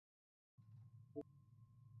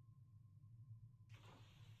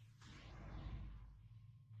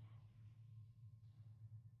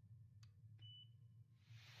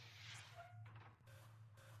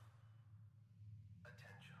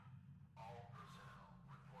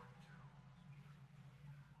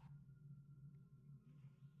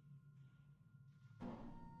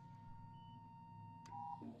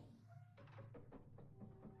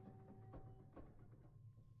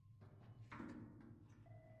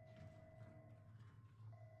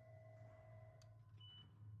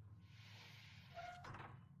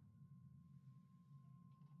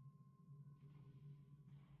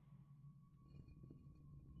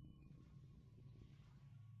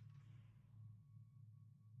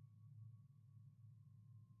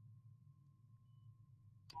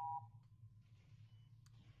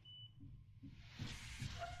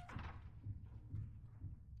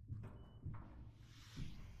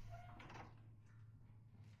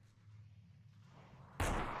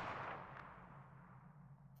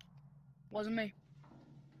Wasn't me.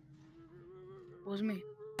 Wasn't me.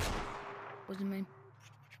 Wasn't me.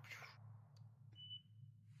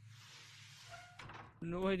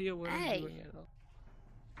 No idea what I'm doing at all.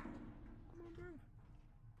 Come on, bro.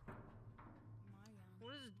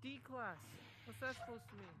 What is D class? What's that supposed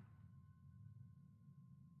to mean?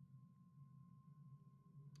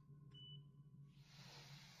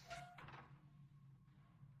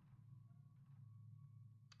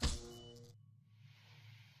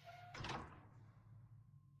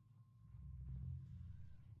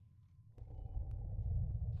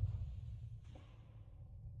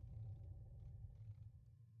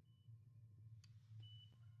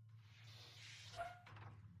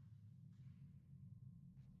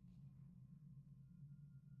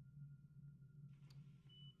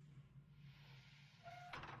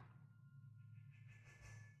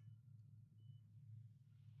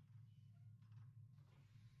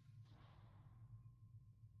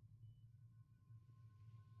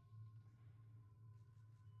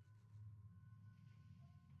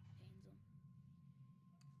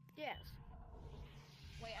 Yes.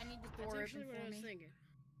 Wait, I need the door That's actually open what I for was me. thinking.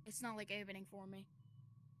 It's not like opening for me.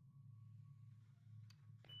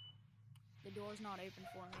 The door's not open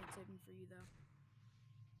for me. It's open for you though.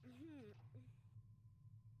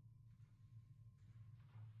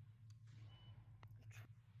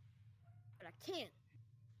 But I can't.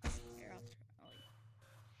 Here,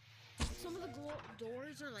 I'll Some of the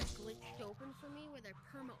doors are like glitched open for me, where they're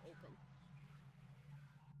perma open.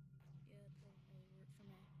 Yeah, it doesn't really work for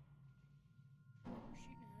me. Who's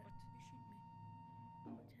shooting at it? Who's shooting me?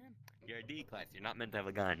 Oh, it's him. You're a D class. You're not meant to have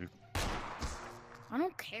a gun. I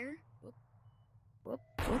don't care. Whoop. Whoop.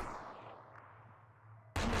 Whoop.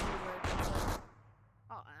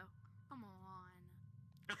 Uh-oh. Come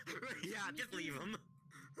on. Yeah, just leave him.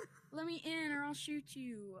 Let me in or I'll shoot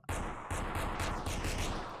you.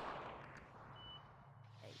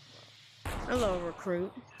 Hello,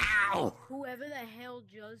 recruit. Ow! Whoever the hell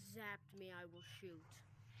just zapped me, I will shoot.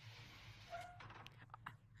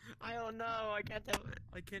 I don't know. I can't tell.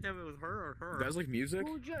 I can't tell if it was her or her. You guys like music?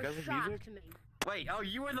 Who You just guys like shocked music? me? Wait. Oh,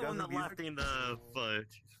 you were the You one guys that have left in the foot.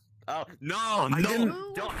 Oh no! I No!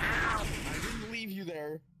 didn't- Don't! Ow! I didn't leave you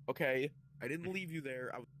there. Okay, I didn't leave you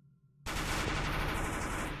there.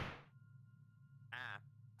 Ah.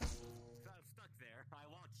 So I was stuck there. I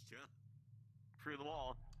watched you through the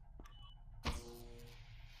wall.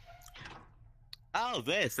 Oh,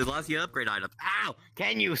 this allows you to upgrade items. Ow!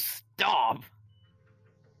 Can you stop?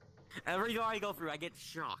 Every door I go through, I get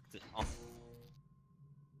shocked. Oh.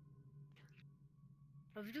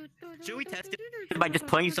 Should we test it by just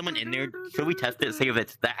putting someone in there? Should we test it? See if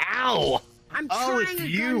it's the Ow! I'm Oh, trying it's a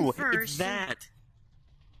you! gun first. It's that!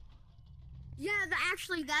 Yeah,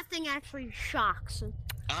 that thing actually shocks.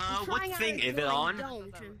 I'm What trying out thing a is it gun, on?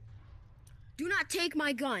 Don't. Do not take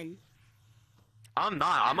my gun. I'm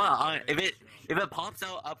not. I'm a. If it pops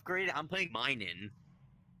out upgrade, I'm putting mine in.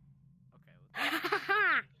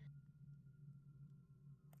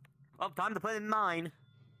 Oh, time to put in mine.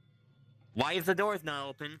 Why is the doors not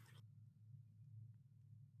open?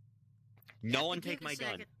 No one take my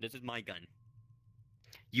gun. This is my gun.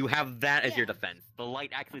 You have that as your Yeah. defense. The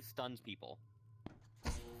light actually stuns people.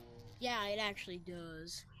 Yeah, it actually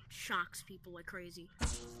does. Shocks people like crazy.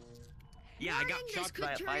 Yeah, I got Warning, this shocked could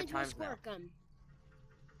by it turn 5 into a times now. squirt gun.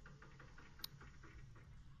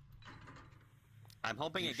 I'm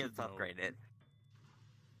hoping You it gets should know. upgraded.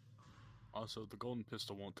 Also, the golden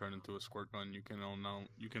pistol won't turn into a squirt gun. You can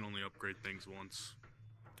only upgrade things once.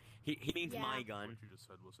 He means Yeah. my gun. What you just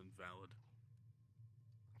said was invalid.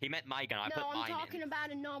 He meant my gun. I No, put I'm mine talking in.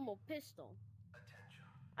 about a normal pistol.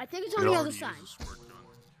 I think it's It on the other already side. is a squirt gun.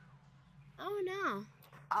 Oh no.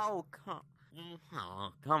 Oh,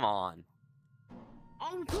 come on.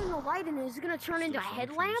 Oh, I'm putting a light in it. Is it gonna turn into a Still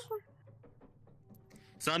headlamp? functions.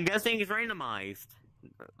 So I'm guessing it's randomized.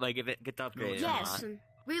 Like if it gets upgraded or Yes. not.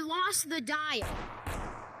 We lost the dial.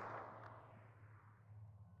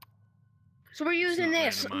 So we're It's using not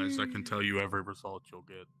this. randomized. I can tell you every result you'll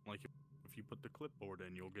get. Like if you put the clipboard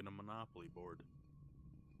in, you'll get a Monopoly board.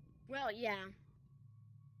 Well, yeah.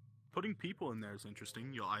 Putting people in there is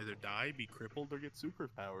interesting. You'll either die, be crippled, or get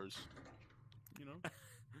superpowers. You know,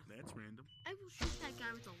 that's random. I will shoot that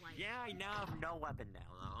guy with a light. Yeah, I now have no weapon now,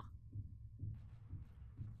 though.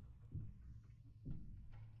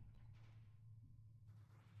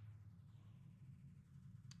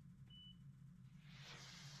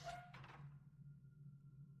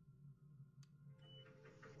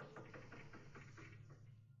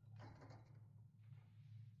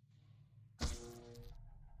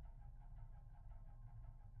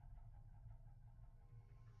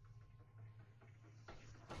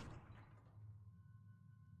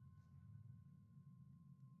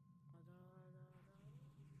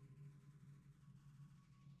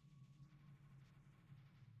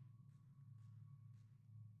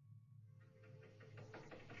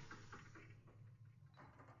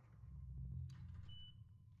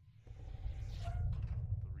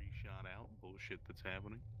 shit that's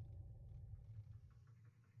happening.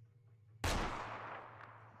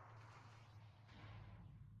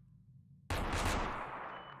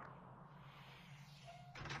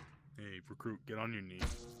 Hey, recruit, get on your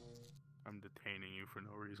knees. I'm detaining you for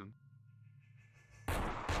no reason.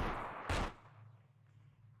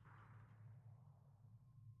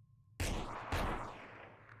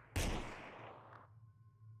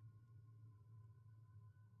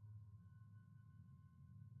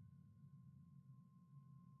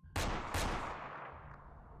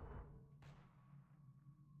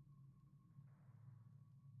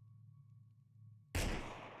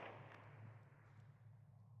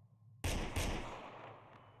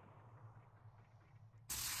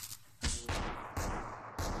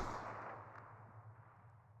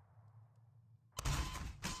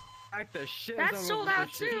 Act the shit. That's sold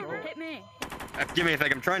out too. Shit, Hit me. Give me a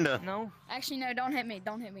second. I'm trying to No, Actually, no. Don't hit me.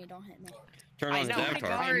 Don't hit me. Don't hit me. turn on his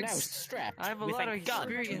avatar. I am now Guards. strapped I have a with lot a of gun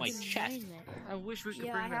to my experience. chest. I wish we could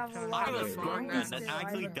Yeah, I bring have that a kind lot I of have a of stuff squirt back. gun that experience.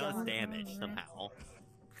 actually I have a does gun. damage somehow.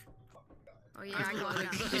 Oh yeah, I got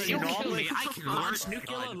that. If you know me, I can launch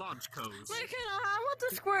nuclear gun. launch codes. Wait, I want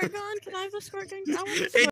the squirt gun. Can I have the squirt gun? I want the It squirt